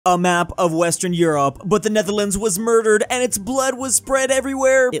a map of Western Europe, but the Netherlands was murdered and its blood was spread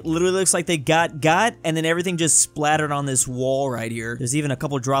everywhere. It literally looks like they got, and then everything just splattered on this wall right here. There's even a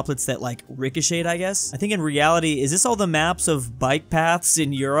couple droplets that like ricocheted, I guess. I think in reality, is this all the maps of bike paths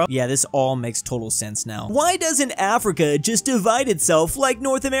in Europe? Yeah, this all makes total sense now. Why doesn't Africa just divide itself like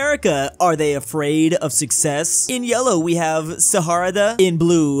North America? Are they afraid of success? In yellow, we have Sahara. In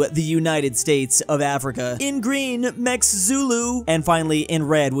blue, the United States of Africa. In green, Mex Zulu. And finally, in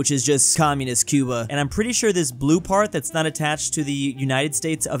red, which is just communist Cuba. And I'm pretty sure this blue part that's not attached to the United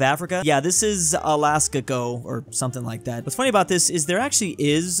States of Africa, yeah, this is Alaska or something like that. What's funny about this is there actually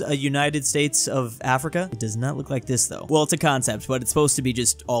is a United States of Africa. It does not look like this though. Well, it's a concept, but it's supposed to be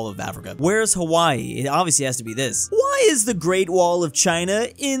just all of Africa. Where's Hawaii? It obviously has to be this. Why is the Great Wall of China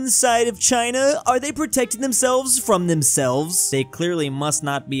inside of China? Are they protecting themselves from themselves? They clearly must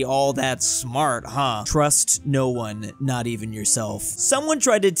not be all that smart, huh? Trust no one, not even yourself. Someone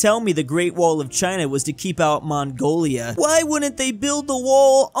tried to tell me the Great Wall of China was to keep out Mongolia. Why wouldn't they build the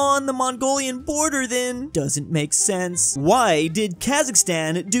wall on the Mongolian border then? Doesn't make sense. Why did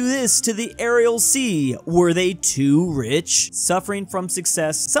Kazakhstan do this to the Aral Sea? Were they too rich? Suffering from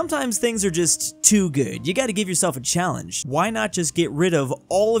success. Sometimes things are just too good. You gotta give yourself a challenge. Why not just get rid of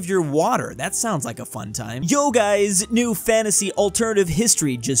all of your water? That sounds like a fun time. Yo guys, new fantasy alternative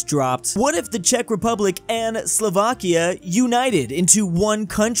history just dropped. What if the Czech Republic and Slovakia united into one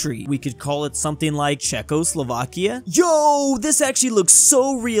country? We could call it something like Czechoslovakia. Yo, this actually looks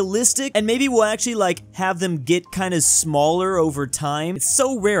so realistic, and maybe we'll actually like have them get kind of smaller over time. It's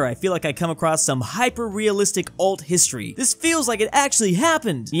so rare. I feel like I come across some hyper-realistic alt history. This feels like it actually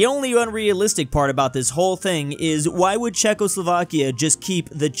happened. The only unrealistic part about this whole thing is why would Czechoslovakia just keep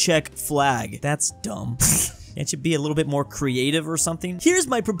the Czech flag? That's dumb. Can't you be a little bit more creative or something? Here's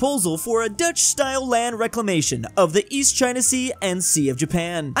my proposal for a Dutch-style land reclamation of the East China Sea and Sea of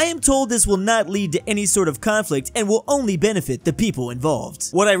Japan. I am told this will not lead to any sort of conflict and will only benefit the people involved.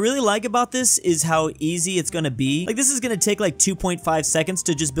 What I really like about this is how easy it's gonna be. Like, this is gonna take like 2.5 seconds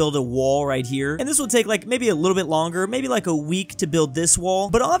to just build a wall right here. And this will take like maybe a little bit longer, maybe like a week to build this wall.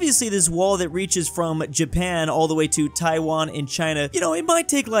 But obviously this wall that reaches from Japan all the way to Taiwan and China, you know, it might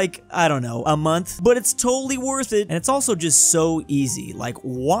take like, I don't know, a month, but it's totally worth it, and it's also just so easy. Like,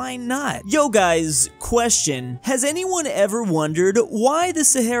 why not? Yo guys, question. Has anyone ever wondered why the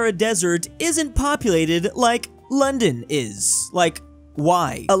Sahara Desert isn't populated like London is? Like,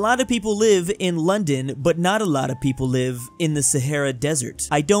 why? A lot of people live in London, but not a lot of people live in the Sahara Desert.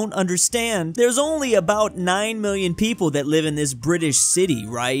 I don't understand. There's only about 9 million people that live in this British city,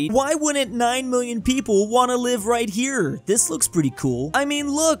 right? Why wouldn't 9 million people want to live right here? This looks pretty cool. I mean,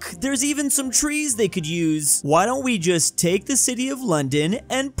 look, there's even some trees they could use. Why don't we just take the city of London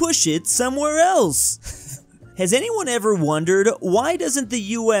and push it somewhere else? Has anyone ever wondered why doesn't the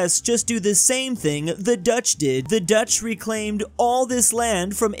US just do the same thing the Dutch did? The Dutch reclaimed all this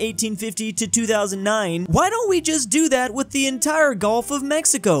land from 1850 to 2009. Why don't we just do that with the entire Gulf of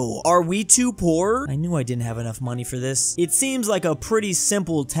Mexico? Are we too poor? I knew I didn't have enough money for this. It seems like a pretty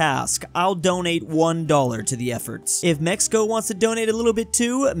simple task. I'll donate $1 to the efforts. If Mexico wants to donate a little bit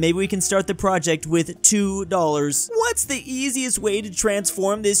too, maybe we can start the project with $2. What's the easiest way to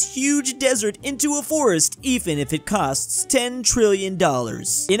transform this huge desert into a forest, even if it costs $10 trillion.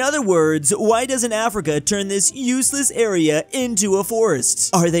 In other words, why doesn't Africa turn this useless area into a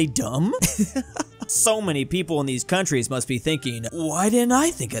forest? Are they dumb? So many people in these countries must be thinking, why didn't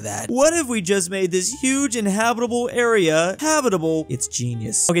I think of that? What if we just made this huge inhabitable area habitable? It's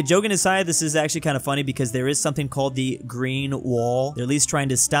genius. Okay, joking aside, this is actually kind of funny because there is something called the Green Wall. They're at least trying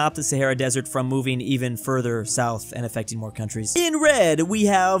to stop the Sahara Desert from moving even further south and affecting more countries. In red, we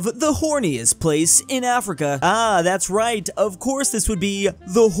have the horniest place in Africa. Ah, that's right. Of course, this would be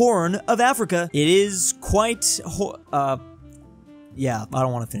the Horn of Africa. It is quite yeah, I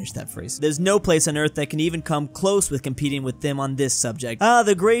don't want to finish that phrase. There's no place on Earth that can even come close with competing with them on this subject. Ah,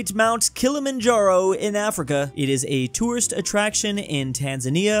 the great Mount Kilimanjaro in Africa. It is a tourist attraction in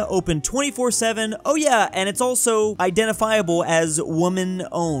Tanzania, open 24/7. Oh yeah, and it's also identifiable as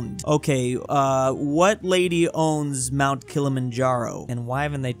woman-owned. Okay, what lady owns Mount Kilimanjaro? And why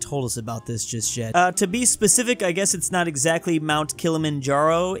haven't they told us about this just yet? To be specific, I guess it's not exactly Mount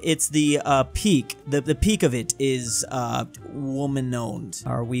Kilimanjaro. It's the peak. The peak of it is woman-owned.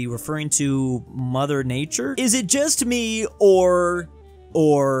 Are we referring to Mother Nature? Is it just me, or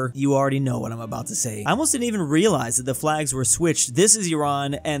or you already know what I'm about to say. I almost didn't even realize that the flags were switched. This is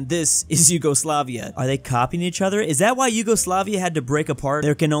Iran and this is Yugoslavia. Are they copying each other? Is that why Yugoslavia had to break apart?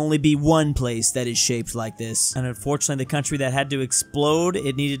 There can only be one place that is shaped like this. And unfortunately, the country that had to explode,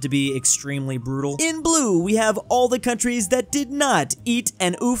 it needed to be extremely brutal. In blue, we have all the countries that did not eat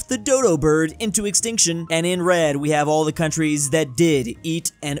and oof the dodo bird into extinction. And in red, we have all the countries that did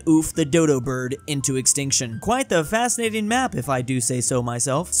eat and oof the dodo bird into extinction. Quite the fascinating map, if I do say so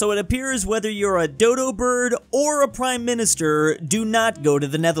myself. So it appears whether you're a dodo bird or a prime minister, do not go to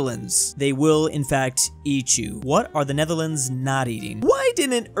the Netherlands. They will, in fact, eat you. What are the Netherlands not eating? Why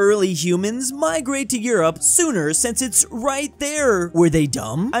didn't early humans migrate to Europe sooner, since it's right there? Were they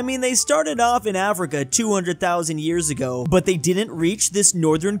dumb? I mean, they started off in Africa 200,000 years ago, but they didn't reach this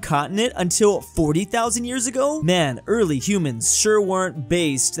northern continent until 40,000 years ago? Man, early humans sure weren't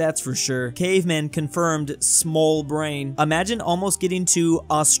based, that's for sure. Cavemen confirmed small brain. Imagine almost getting to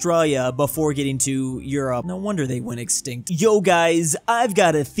Australia before getting to Europe. No wonder they went extinct. Yo guys, I've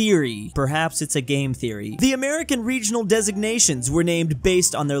got a theory. Perhaps it's a game theory. The American regional designations were named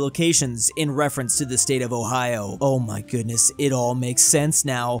based on their locations in reference to the state of Ohio. Oh my goodness, it all makes sense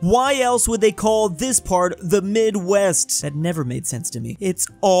now. Why else would they call this part the Midwest? That never made sense to me. It's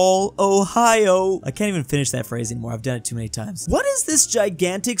all Ohio. I can't even finish that phrase anymore. I've done it too many times. What is this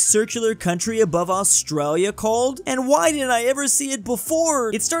gigantic circular country above Australia called? And why didn't I ever see it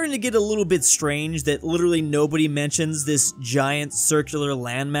before? It's starting to get a little bit strange that literally nobody mentions this giant circular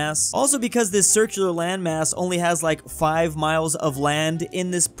landmass. Also because this circular landmass only has like 5 miles of land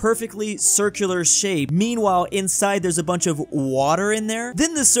in this perfectly circular shape. Meanwhile, inside there's a bunch of water in there.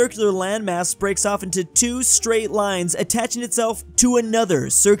 Then the circular landmass breaks off into 2 straight lines attaching itself to another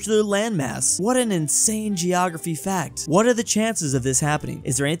circular landmass. What an insane geography fact. What are the chances of this happening?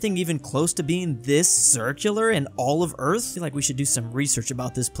 Is there anything even close to being this circular in all of Earth? I feel like we should do some research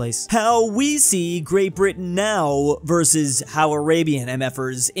about this place. How we see Great Britain now versus how Arabian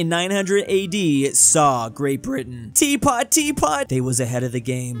MFers in 900 AD saw Great Britain. Teapot, teapot! They was ahead of the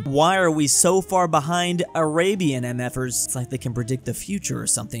game. Why are we so far behind Arabian MFers? It's like they can predict the future or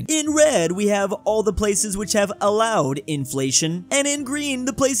something. In red, we have all the places which have allowed inflation, and in green,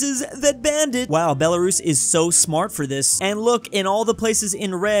 the places that banned it. Wow, Belarus is so smart for this. And look, in all the places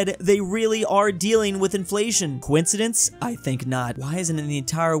in red, they really are dealing with inflation. Coincidence? I think not. Why isn't the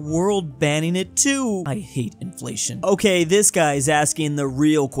entire world banning it too? I hate inflation. Okay, this guy's asking the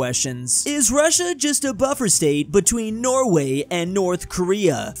real questions. Is Russia just a buffer state between Norway and North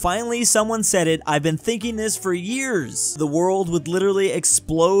Korea? Finally, someone said it. I've been thinking this for years. The world would literally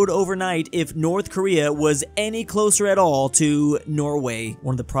explode overnight if North Korea was any closer at all to Norway.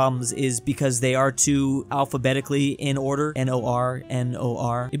 One of the problems is because they are too alphabetically in order. N-O-R,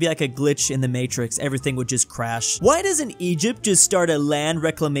 N-O-R. It'd be like a glitch in the Matrix. Everything would just crash. Why doesn't Egypt just start a land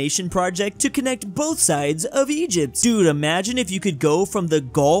reclamation project to connect both sides of Egypt? Dude, imagine if you could go from the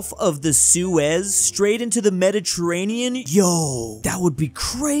Gulf of the Suez straight into the Mediterranean. Yo, that would be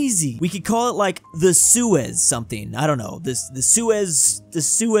crazy. We could call it like the Suez something. I don't know. The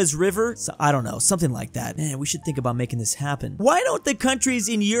Suez River? So, I don't know. Something like that. Man, we should think about making this happen. Why don't the countries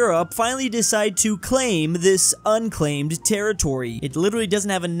in Europe finally decide to claim this unclaimed territory? It literally doesn't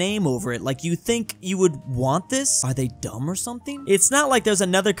have a name over it. Like, you think you would want this? Are they dumb or something? It's not like there's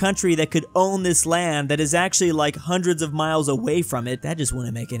another country that could own this land that is actually like hundreds of miles away from it. That just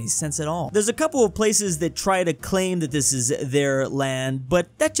wouldn't make any sense at all. There's a couple of places that try to claim that this is their land,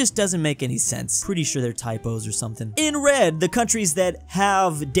 but that just doesn't make any sense. Pretty sure they're typos or something. In red, the countries that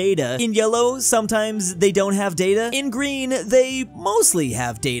have data. In yellow, sometimes they don't have data. In green, they mostly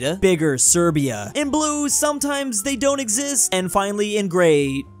have data. Bigger Serbia. In blue, sometimes they don't exist. And finally, in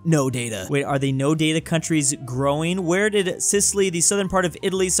gray, no data. Wait, are they no data countries growing? Where did Sicily, the southern part of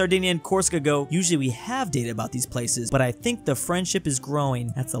Italy, Sardinia, and Corsica go? Usually we have data about these places, but I think the friendship is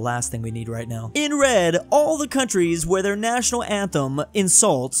growing. That's the last thing we need right now. In red, all the countries where their national anthem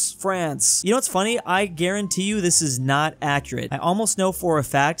insults France. You know what's funny? I guarantee you this is not accurate. I almost know for a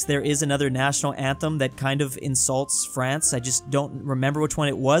fact there is another national anthem that kind of insults France. I just don't remember which one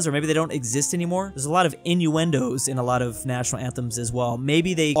it was, or maybe they don't exist anymore. There's a lot of innuendos in a lot of national anthems as well.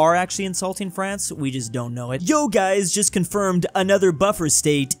 Maybe they are actually insulting France, we just don't know it. Yo guys, just confirmed another buffer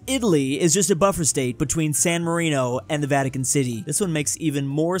state. Italy is just a buffer state between San Marino and the Vatican City. This one makes even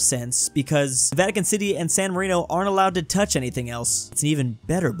more sense because the Vatican City and San Marino aren't allowed to touch anything else. It's an even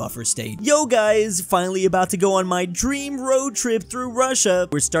better buffer state. Yo guys, finally about to go on my dream road trip through Russia.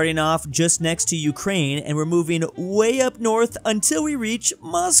 We're starting off just next to Ukraine and we're moving way up north until we reach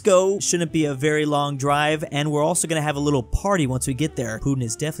Moscow. Shouldn't be a very long drive, and we're also gonna have a little party once we get there. Putin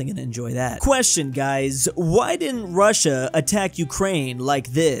is definitely gonna enjoy that. Question, guys. Why didn't Russia attack Ukraine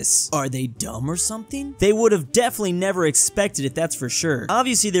like this? Are they dumb or something? They would have definitely never expected it, that's for sure.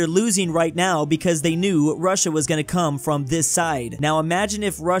 Obviously, they're losing right now because they knew Russia was gonna come from this side. Now imagine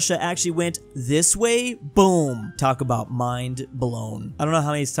if Russia actually went this way. Boom. Talk about mind blown. I don't know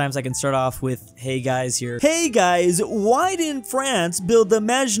how many times I can start off with hey guys here. Hey guys, why didn't France build the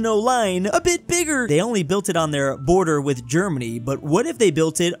Maginot Line a bit bigger? They only built it on their border with Germany, but what if they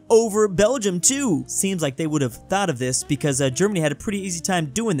built it over Belgium too? Seems like they would have thought of this because Germany had a pretty easy time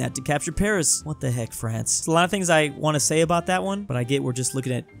doing that to capture Paris. What the heck, France? There's a lot of things I want to say about that one, but I get we're just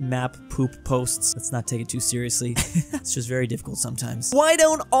looking at map poop posts. Let's not take it too seriously. It's just very difficult sometimes. Why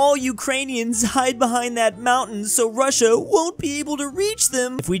don't all Ukrainians hide behind that mountain so Russia won't be able to reach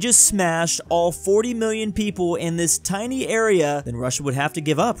them? If we just smashed all 40 million people in this tiny area, then Russia would have to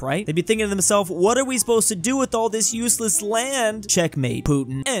give up, right? They'd be thinking to themselves, what are we supposed to do with all this useless land? Checkmate,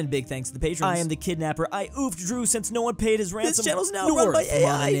 Putin. And big thanks to the patrons. I am the kidnapper. I oofed Drew since no one paid his ransom. This channel's now run by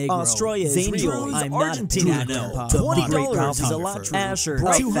AI. Australia is real. I'm Argentinian. $20 is a lot. Asher,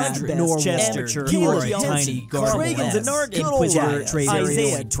 200, Chester, Tiny, Reagan's A Nargin, Traven,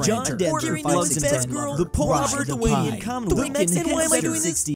 Isaiah, John Denver, KirinoIsBestGirl, the Polish-Lithuanian Commonwealth, and why am I doing this?